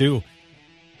in here too.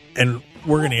 And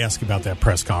we're going to ask about that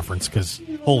press conference because,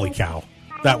 holy cow,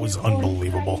 that was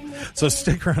unbelievable. So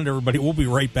stick around, everybody. We'll be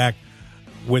right back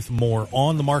with more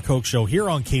on the Mark Hoke Show here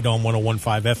on KDAWN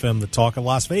 101.5 FM, the talk of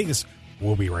Las Vegas.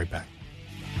 We'll be right back.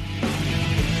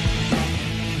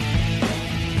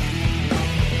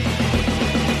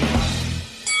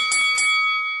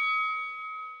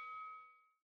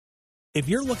 If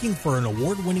you're looking for an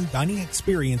award-winning dining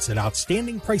experience at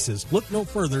outstanding prices, look no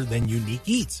further than Unique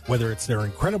Eats. Whether it's their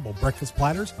incredible breakfast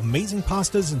platters, amazing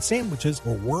pastas and sandwiches,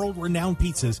 or world-renowned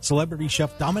pizzas, celebrity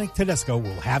chef Dominic Tedesco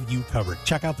will have you covered.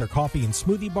 Check out their coffee and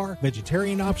smoothie bar,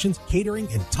 vegetarian options, catering,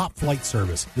 and top-flight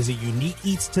service. Visit Unique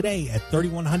Eats today at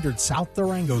 3100 South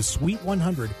Durango, Suite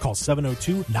 100. Call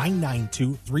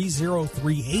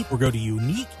 702-992-3038 or go to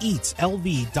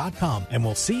uniqueeatslv.com, and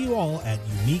we'll see you all at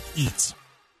Unique Eats.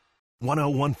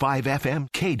 101.5 FM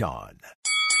KDAWN.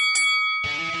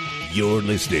 You're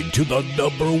listening to the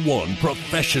 #1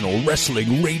 professional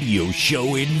wrestling radio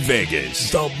show in Vegas,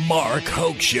 The Mark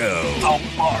Hoke Show. The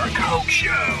Mark Hoke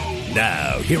Show.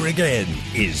 Now, here again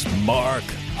is Mark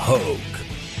Hoke.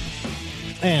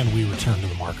 And we return to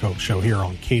the Mark Hoke Show here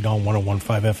on KDAWN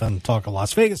 101.5 FM, the talk of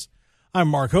Las Vegas. I'm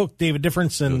Mark Hoke, David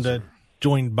Difference, and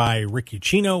joined by Rick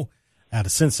Ucchino out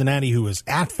of Cincinnati, who was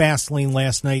at Fastlane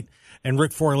last night. And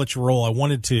Rick, before I let you roll, I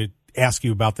wanted to ask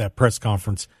you about that press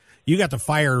conference. You got to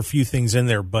fire a few things in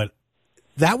there, but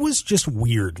that was just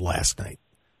weird last night.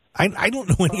 I don't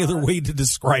know any other way to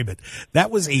describe it. That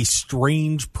was a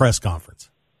strange press conference.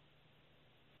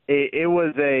 It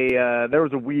was there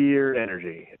was a weird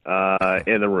energy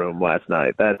in the room last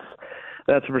night. That's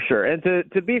for sure. And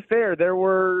to be fair, there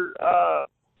were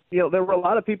there were a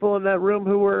lot of people in that room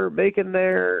who were making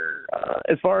their,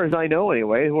 as far as I know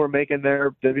anyway, who were making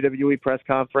their WWE press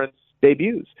conference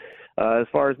debuts. As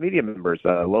far as media members,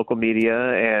 local media,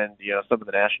 and some of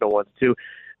the national ones too.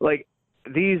 Like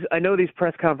I know these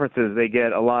press conferences, they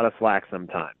get a lot of flack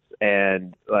sometimes,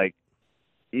 and I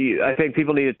think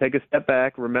people need to take a step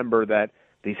back, remember that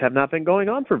these have not been going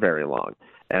on for very long,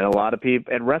 and a lot of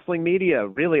people, and wrestling media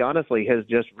really honestly has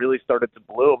just really started to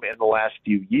bloom in the last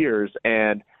few years,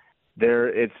 and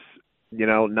it's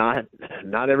not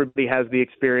everybody has the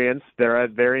experience. They're at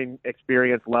varying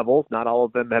experience levels. Not all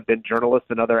of them have been journalists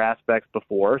in other aspects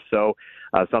before. So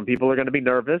some people are going to be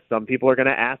nervous. Some people are going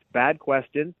to ask bad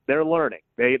questions. They're learning.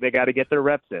 They got to get their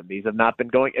reps in. These have not been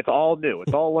going. It's all new.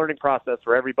 It's all a learning process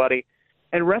for everybody.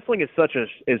 And wrestling is such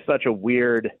a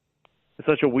weird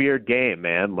game,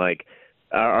 man. Like,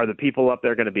 are the people up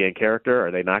there going to be in character?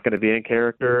 Are they not going to be in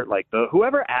character? Like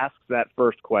whoever asks that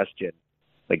first question,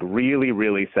 really,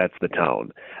 really sets the tone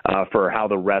for how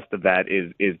the rest of that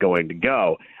is going to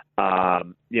go. I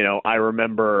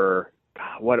remember,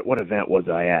 what event was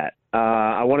I at?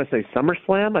 I want to say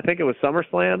SummerSlam. I think it was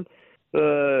SummerSlam.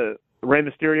 Rey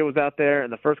Mysterio was out there,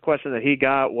 and the first question that he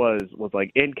got was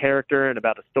in character and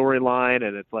about the storyline,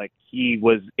 and it's like he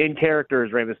was in character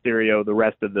as Rey Mysterio the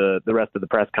rest of the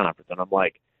press conference, and I'm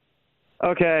like,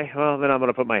 okay, well then I'm going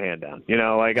to put my hand down.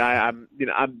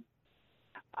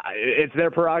 It's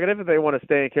their prerogative. If they want to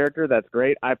stay in character, that's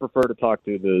great. I prefer to talk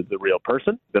to the real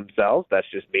person themselves. That's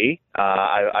just me.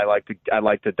 I like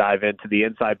to dive into the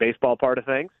inside baseball part of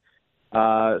things.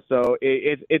 So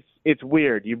it's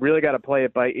weird. You really got to play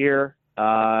it by ear.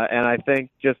 And I think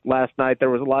just last night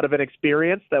there was a lot of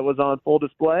inexperience that was on full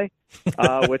display,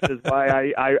 which is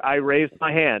why I raised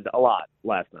my hand a lot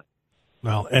last night.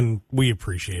 Well, and we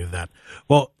appreciated that.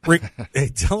 Well, Rick, hey,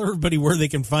 tell everybody where they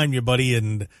can find you, buddy,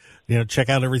 and check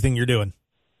out everything you're doing.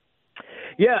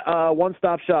 Yeah,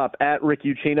 one-stop shop at Rick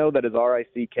Ucchino. That is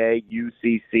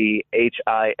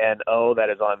RICKUCCHINO. That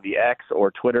is on the X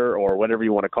or Twitter or whatever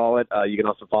you want to call it. You can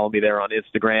also follow me there on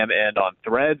Instagram and on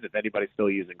Threads. If anybody's still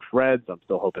using Threads, I'm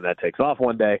still hoping that takes off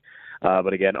one day.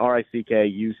 But again,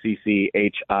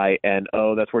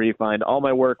 RICKUCCHINO. That's where you find all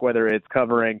my work, whether it's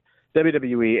covering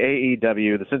WWE,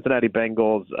 AEW, the Cincinnati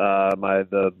Bengals,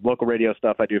 the local radio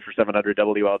stuff I do for 700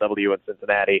 WLW in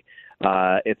Cincinnati.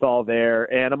 It's all there,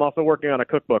 and I'm also working on a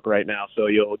cookbook right now, so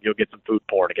you'll get some food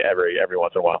porn every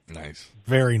once in a while. Nice,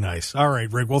 very nice. All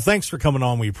right, Rick. Well, thanks for coming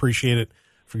on. We appreciate it,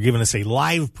 for giving us a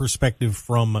live perspective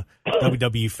from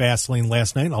WWE Fastlane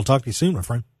last night. I'll talk to you soon, my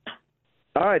friend.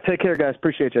 All right, take care, guys.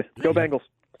 Appreciate you. Go Bengals.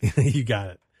 You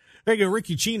got it. There you go, Rick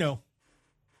Ucchino.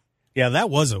 Yeah, that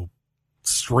was a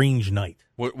strange night.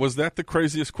 Was that the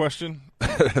craziest question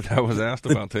that was asked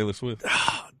about Taylor Swift?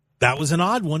 That was an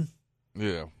odd one.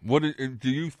 Yeah. What do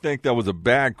you think that was a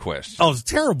bad question? Oh, it was a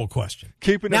terrible question.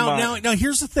 Keeping in mind. Now,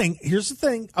 here's the thing.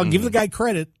 I'll give the guy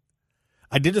credit.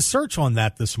 I did a search on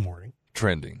that this morning.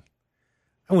 Trending.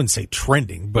 I wouldn't say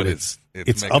trending, but it's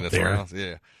up there. Rounds.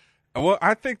 Yeah. Well,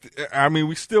 I think,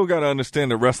 we still got to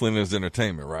understand that wrestling is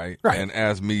entertainment, right? Right. And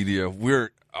as media,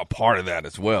 we're a part of that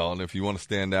as well. And if you want to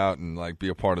stand out and be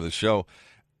a part of the show,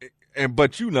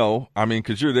 but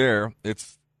because you're there,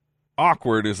 it's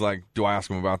awkward. Is like, do I ask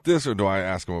him about this or do I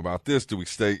ask him about this? Do we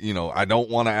stay? I don't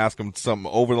want to ask him something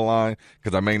over the line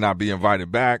because I may not be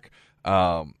invited back.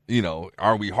 Are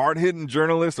we hard hitting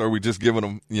journalists? Or are we just giving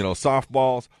them,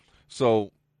 softballs?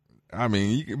 So,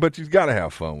 but you've got to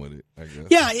have fun with it, I guess.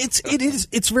 Yeah,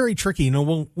 it's very tricky.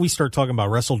 When we start talking about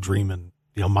Wrestle Dream and,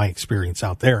 my experience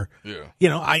out there,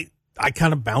 I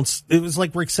kind of bounce. It was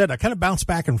like Rick said, I kind of bounce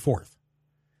back and forth.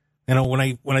 When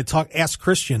I asked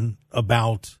Christian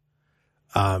about,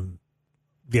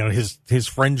 his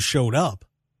friend showed up,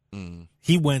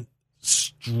 he went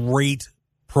straight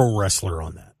pro wrestler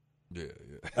on that. Yeah.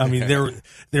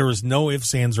 There was no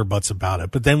ifs, ands, or buts about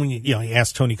it. But then when you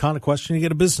ask Tony Khan a question, you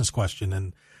get a business question,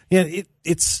 and it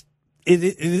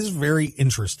is very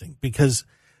interesting because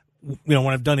when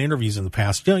I've done interviews in the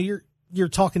past, you're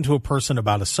talking to a person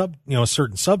about a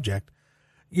certain subject.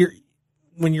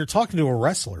 When you're talking to a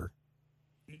wrestler,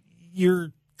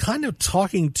 you're kind of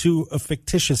talking to a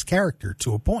fictitious character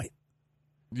to a point.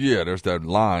 Yeah, there's that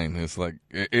line. It's like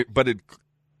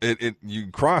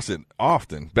you cross it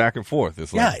often back and forth.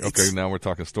 It's like, okay, now we're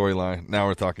talking storyline. Now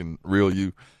we're talking real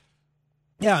you.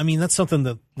 Yeah, that's something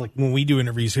that, like, when we do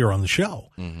interviews here on the show,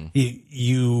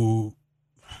 you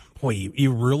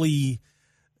really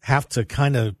have to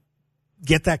kind of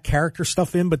get that character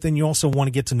stuff in, but then you also want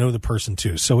to get to know the person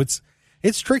too. So it's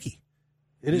tricky.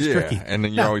 It is tricky. And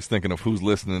then you're always thinking of who's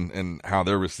listening and how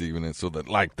they're receiving it. So that,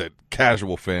 like, that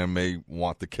casual fan may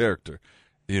want the character.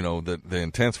 That the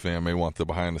intense fan may want the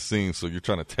behind the scenes, so you're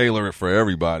trying to tailor it for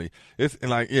everybody. It's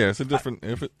a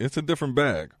different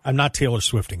bag. I'm not Taylor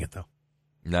Swifting it though.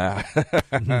 Nah,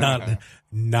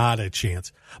 not a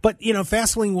chance. But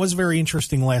Fastlane was very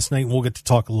interesting last night. We'll get to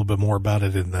talk a little bit more about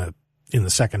it in the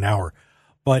second hour.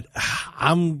 But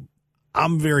I'm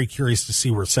very curious to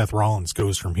see where Seth Rollins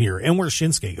goes from here and where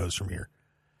Shinsuke goes from here.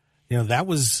 That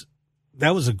was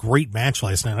a great match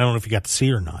last night. I don't know if you got to see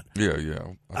it or not. Yeah.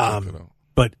 I checked it out.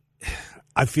 But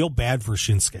I feel bad for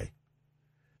Shinsuke.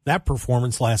 That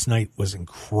performance last night was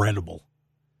incredible.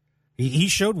 He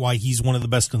showed why he's one of the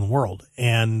best in the world.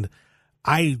 And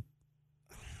I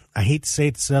hate to say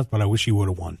it to Seth, but I wish he would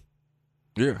have won.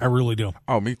 Yeah. I really do.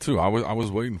 Oh, me too. I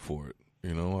was waiting for it.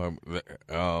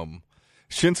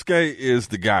 Shinsuke is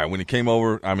the guy. When he came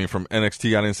over, from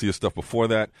NXT, I didn't see his stuff before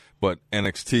that, but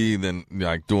NXT, then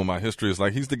like doing my history, is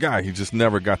like, he's the guy. He just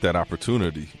never got that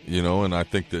opportunity, and I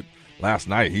think that last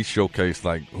night he showcased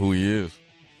like who he is.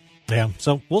 Yeah,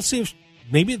 so we'll see if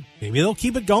maybe they'll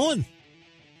keep it going.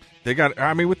 They got.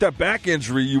 With that back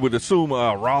injury, you would assume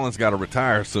Rollins got to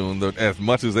retire soon. As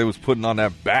much as they was putting on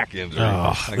that back injury,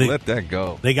 let that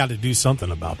go. They got to do something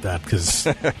about that because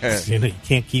you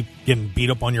can't keep getting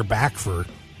beat up on your back for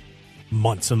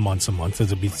months and months and months.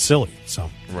 It'd be silly.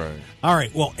 So right. All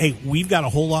right. Well, hey, we've got a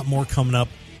whole lot more coming up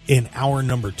in hour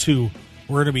number 2.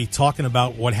 We're going to be talking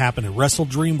about what happened at Wrestle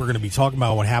Dream. We're going to be talking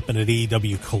about what happened at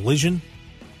AEW Collision.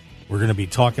 We're going to be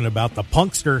talking about the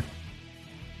Punkster.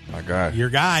 My guy. Your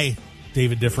guy,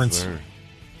 David Difference. Yes,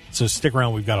 so stick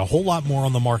around. We've got a whole lot more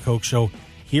on the Mark Hoke Show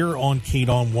here on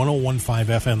KDAWN 101.5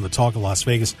 FM, the talk of Las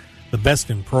Vegas, the best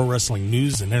in pro wrestling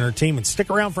news and entertainment. Stick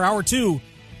around for hour 2.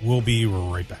 We'll be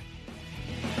right back.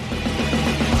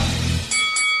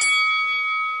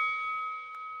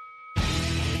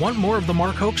 Want more of The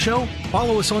Mark Hoke Show?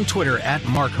 Follow us on Twitter at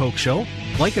Mark Hoke Show,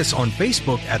 like us on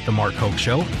Facebook at The Mark Hoke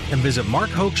Show, and visit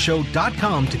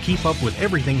markhokeshow.com to keep up with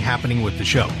everything happening with the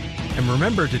show. And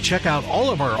remember to check out all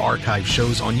of our archive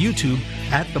shows on YouTube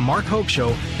at The Mark Hoke Show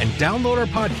and download our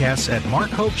podcasts at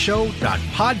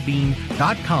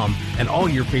markhokeshow.podbean.com and all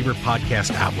your favorite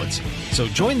podcast outlets. So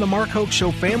join The Mark Hoke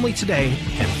Show family today,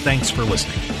 and thanks for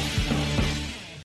listening.